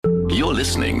You're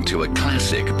listening to a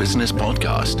classic business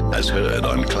podcast as heard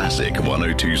on Classic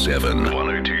 102.7.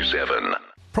 102.7.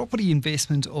 Property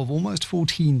investment of almost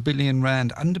 14 billion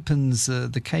rand underpins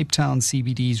the Cape Town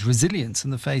CBD's resilience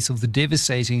in the face of the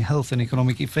devastating health and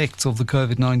economic effects of the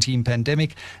COVID-19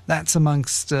 pandemic. That's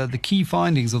amongst the key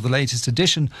findings of the latest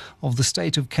edition of the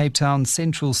State of Cape Town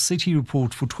Central City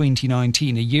Report for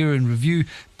 2019, a year in review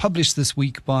published this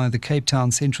week by the Cape Town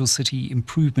Central City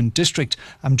Improvement District.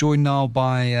 I'm joined now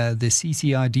by the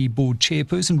CCID board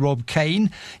chairperson, Rob Kane.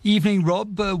 Evening,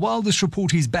 Rob. While this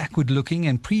report is backward-looking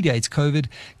and predates COVID,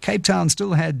 Cape Town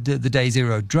still had the day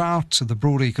zero drought, the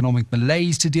broader economic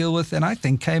malaise to deal with, and I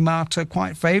think came out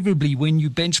quite favourably when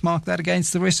you benchmark that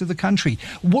against the rest of the country.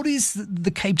 What is the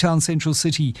Cape Town Central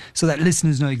City, so that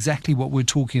listeners know exactly what we're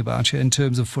talking about here in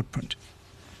terms of footprint?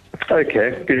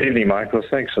 Okay. Good evening, Michael.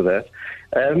 Thanks for that.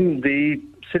 The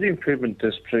City Improvement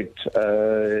District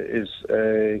is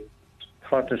a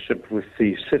partnership with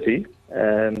the city,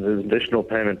 and there's additional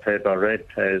payment paid by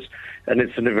ratepayers, and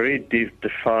it's in a very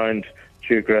defined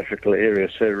geographical area.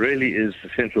 So it really is the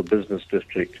central business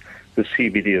district, the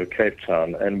CBD of Cape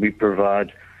Town, and we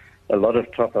provide a lot of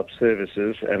top-up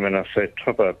services. And when I say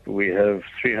top-up, we have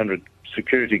 300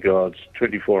 security guards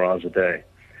 24 hours a day.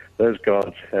 Those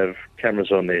guards have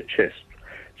cameras on their chest.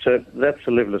 So that's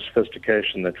the level of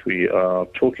sophistication that we are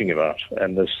talking about.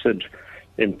 And the CID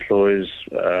employs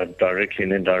directly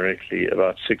and indirectly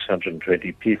about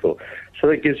 620 people. So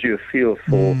that gives you a feel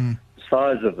for the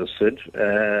size of the CID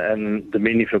and the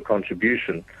meaningful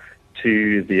contribution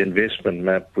to the investment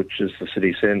map, which is the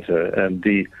city centre. And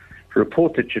the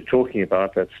report that you're talking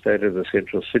about, that State of the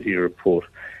Central City report,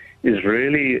 is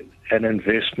really an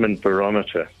investment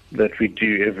barometer that we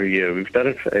do every year. We've done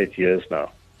it for 8 years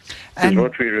now. And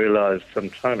what we realized some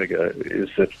time ago is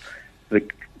that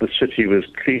the city was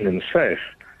clean and safe,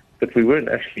 but we weren't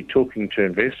actually talking to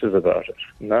investors about it.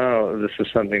 Now this is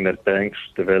something that banks,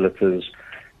 developers,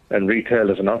 and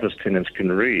retailers and office tenants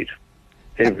can read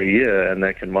every year, and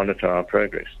they can monitor our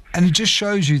progress. And it just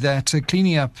shows you that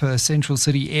cleaning up central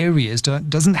city areas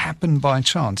doesn't happen by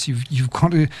chance. You've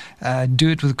got to do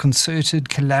it with a concerted,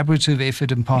 collaborative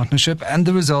effort and partnership. And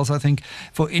the results, I think,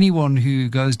 for anyone who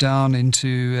goes down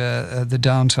into the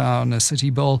downtown City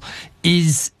Bowl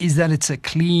is that it's a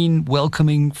clean,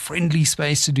 welcoming, friendly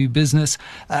space to do business.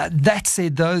 That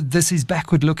said, though, this is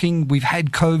backward-looking. We've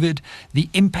had COVID. The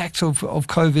impact of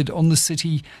COVID on the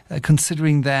city,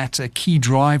 considering that a key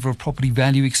driver of property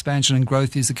value expansion and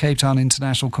growth is the Cape Town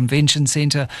International Convention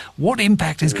Centre. What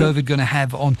impact is COVID going to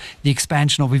have on the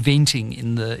expansion of eventing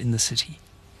in the city?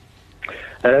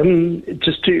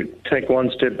 Just to take one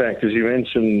step back, as you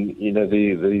mentioned,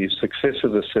 the success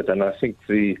of the CID, and I think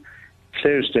the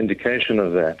clearest indication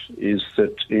of that is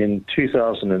that in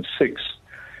 2006,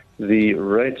 the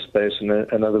rate space,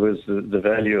 in other words, the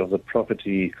value of the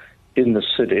property in the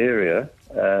CID area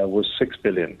was 6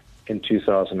 billion in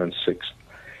 2006.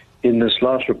 In this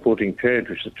last reporting period,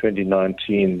 which is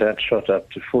 2019, that shot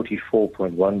up to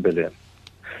 44.1 billion.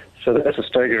 So that's a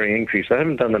staggering increase. I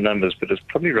haven't done the numbers, but it's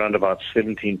probably around about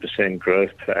 17%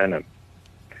 growth per annum.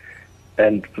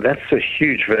 And that's a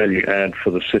huge value add for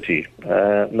the city.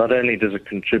 Not only does it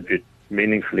contribute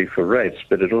meaningfully for rates,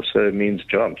 but it also means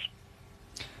jobs.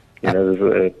 There's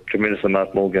a tremendous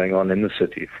amount more going on in the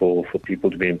city for people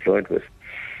to be employed with.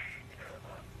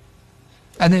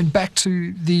 And then back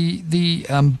to the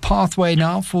pathway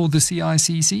now for the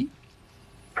CICC.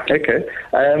 Okay.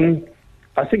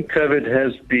 I think COVID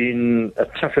has been a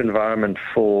tough environment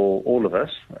for all of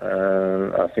us.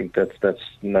 I think that's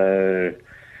no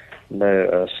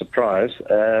surprise.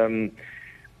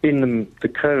 In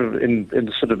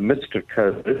the sort of midst of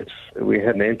COVID, we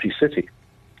had an empty city,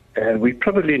 and we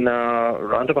probably now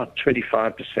around about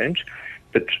 25%.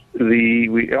 But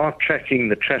we are tracking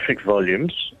the traffic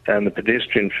volumes and the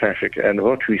pedestrian traffic, and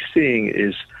what we're seeing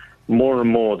is more and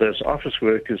more those office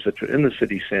workers that were in the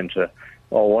city centre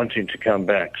are wanting to come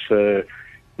back. So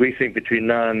we think between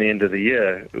now and the end of the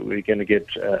year, we're going to get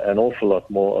an awful lot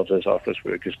more of those office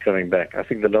workers coming back. I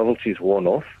think the novelty's worn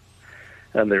off,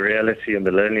 and the reality and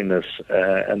the loneliness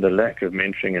and the lack of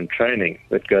mentoring and training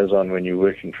that goes on when you're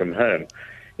working from home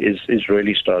is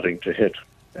really starting to hit.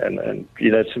 And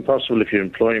it's impossible if you're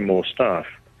employing more staff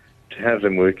to have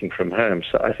them working from home.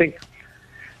 So I think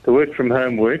the work from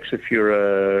home works if you're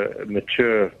a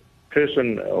mature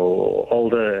person or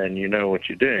older and you know what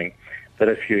you're doing. But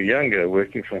if you're younger,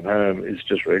 working from home is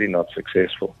just really not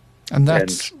successful. And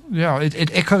that's Yeah, it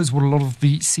echoes what a lot of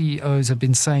the CEOs have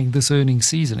been saying this earnings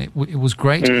season. It was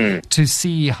great to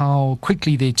see how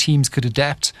quickly their teams could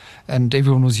adapt, and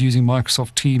everyone was using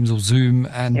Microsoft Teams or Zoom.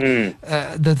 And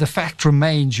the fact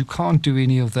remains, you can't do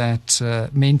any of that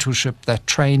mentorship, that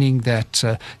training, that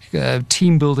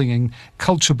team building and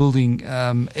culture building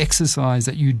exercise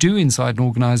that you do inside an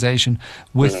organization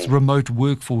with remote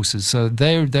workforces. So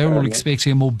they're all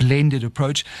expecting a more blended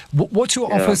approach. What's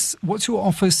your office? What's your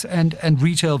office and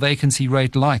retail vacancy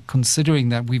rate like, considering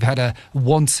that we've had a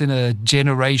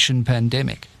once-in-a-generation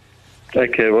pandemic?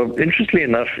 Okay, well, interestingly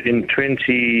enough, in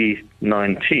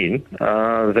 2019,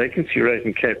 the vacancy rate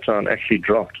in Cape Town actually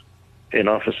dropped in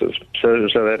offices. So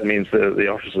that means the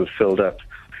offices filled up.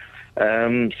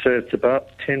 So it's about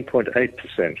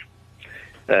 10.8%.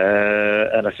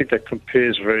 And I think that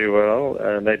compares very well,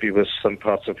 maybe with some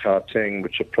parts of Gauteng,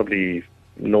 which are probably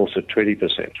north of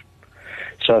 20%.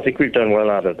 So I think we've done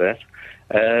well out of that.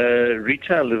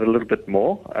 Retail is a little bit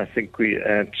more. I think we're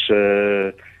at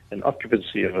an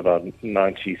occupancy of about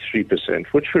 93%,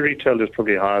 which for retail is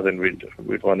probably higher than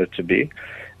we'd want it to be.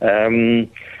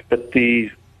 But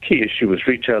the key issue with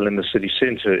retail in the city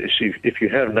centre is if you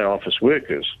have no office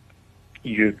workers,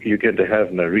 you're going to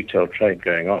have no retail trade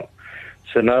going on.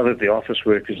 So now that the office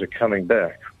workers are coming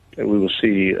back, we will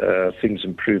see things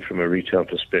improve from a retail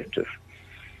perspective.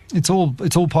 It's all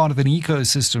part of an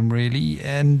ecosystem, really.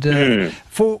 And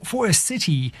for a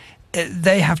city,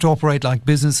 they have to operate like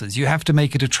businesses. You have to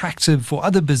make it attractive for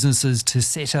other businesses to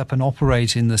set up and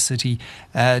operate in the city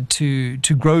to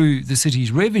grow the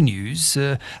city's revenues.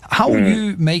 How are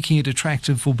you making it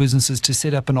attractive for businesses to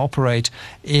set up and operate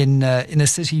in a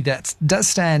city that does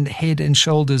stand head and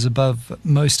shoulders above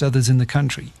most others in the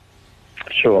country?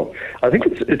 Sure. I think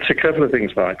it's a couple of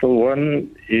things, Michael.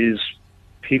 One is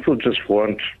people just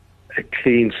want a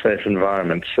clean, safe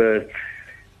environment. So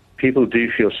people do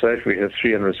feel safe. We have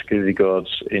 300 security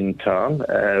guards in town.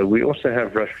 We also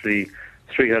have roughly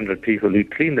 300 people who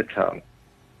clean the town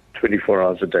 24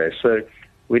 hours a day. So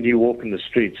when you walk in the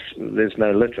streets, there's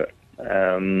no litter.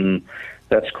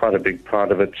 That's quite a big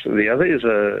part of it. The other is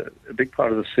a big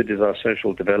part of the city is our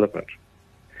social development.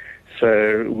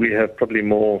 So we have probably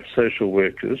more social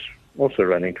workers also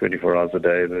running 24 hours a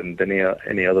day than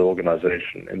any other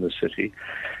organization in the city.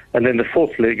 And then the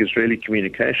fourth leg is really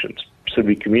communications. So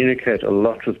we communicate a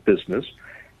lot with business,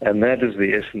 and that is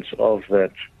the essence of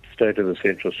that State of the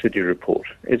Central City report.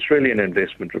 It's really an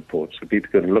investment report, so people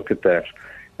can look at that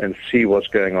and see what's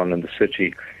going on in the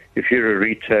city. If you're a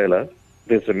retailer,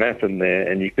 there's a map in there,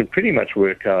 and you can pretty much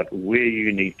work out where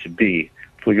you need to be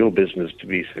for your business to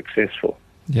be successful.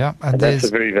 Yeah, and that's a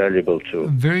very valuable tool.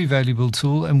 Very valuable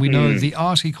tool, and we know the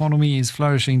art economy is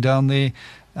flourishing down there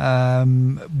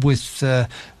with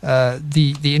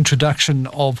the introduction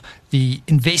of the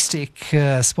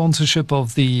Investec sponsorship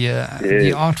of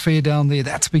the art fair down there.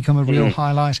 That's become a real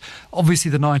highlight.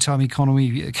 Obviously, the nighttime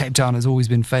economy, Cape Town has always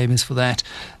been famous for that.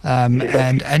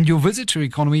 And your visitor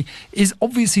economy is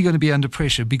obviously going to be under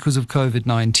pressure because of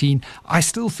COVID-19. I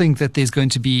still think that there's going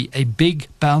to be a big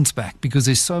bounce back because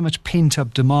there's so much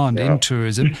pent-up demand in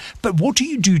tourism. But what do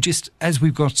you do, just as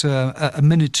we've got a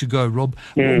minute to go, Rob,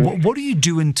 what do you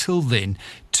do until then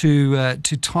to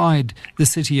tide the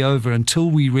city over until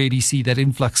we really see that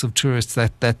influx of tourists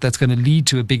that's going to lead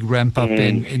to a big ramp up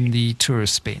in the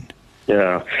tourist spend?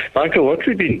 Yeah. Michael, what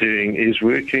we've been doing is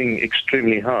working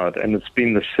extremely hard, and it's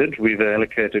been the CID. We've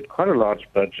allocated quite a large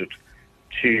budget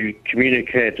to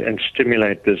communicate and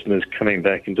stimulate business coming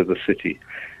back into the city.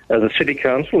 The City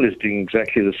Council is doing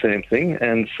exactly the same thing,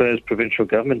 and so is provincial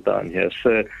government down here.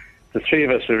 So the three of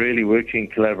us are really working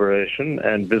in collaboration,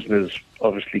 and business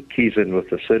obviously keys in with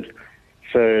the CID.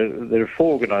 So there are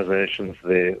 4 organizations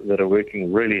there that are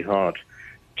working really hard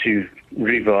to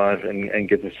revive and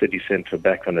get the city centre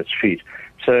back on its feet.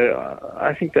 So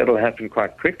I think that'll happen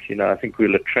quite quick. I think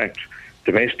we'll attract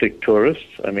domestic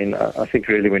tourists. I mean, I think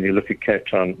really when you look at Cape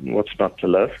Town, what's not to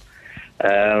love?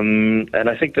 And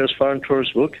I think those foreign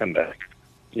tourists will come back.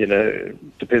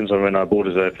 Depends on when our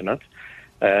borders open up.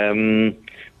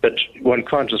 But one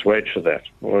can't just wait for that.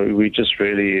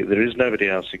 There is nobody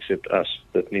else except us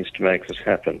that needs to make this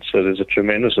happen. So there's a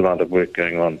tremendous amount of work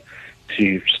going on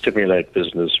to stimulate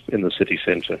business in the city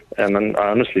centre. And I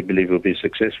honestly believe we'll be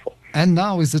successful. And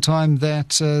now is the time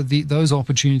that those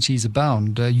opportunities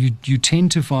abound. You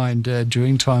tend to find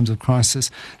during times of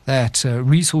crisis that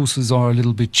resources are a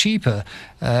little bit cheaper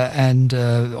and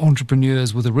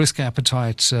entrepreneurs with a risk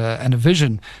appetite and a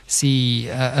vision see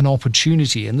an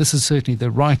opportunity. And this is certainly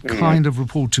the right kind of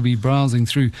report to be browsing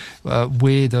through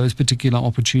where those particular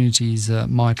opportunities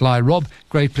might lie. Rob,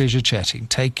 great pleasure chatting.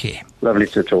 Take care. Lovely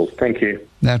to talk. Thank you. Thank you.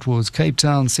 That was Cape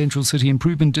Town Central City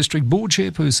Improvement District Board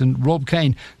Chairperson Rob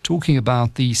Kane talking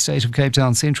about the State of Cape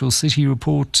Town Central City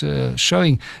report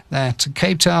showing that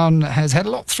Cape Town has had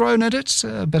a lot thrown at it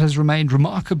but has remained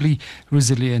remarkably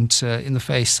resilient in the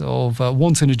face of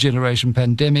once-in-a-generation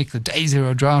pandemic, the day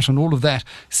zero drought and all of that.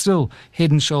 Still head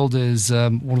and shoulders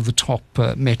one of the top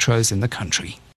metros in the country.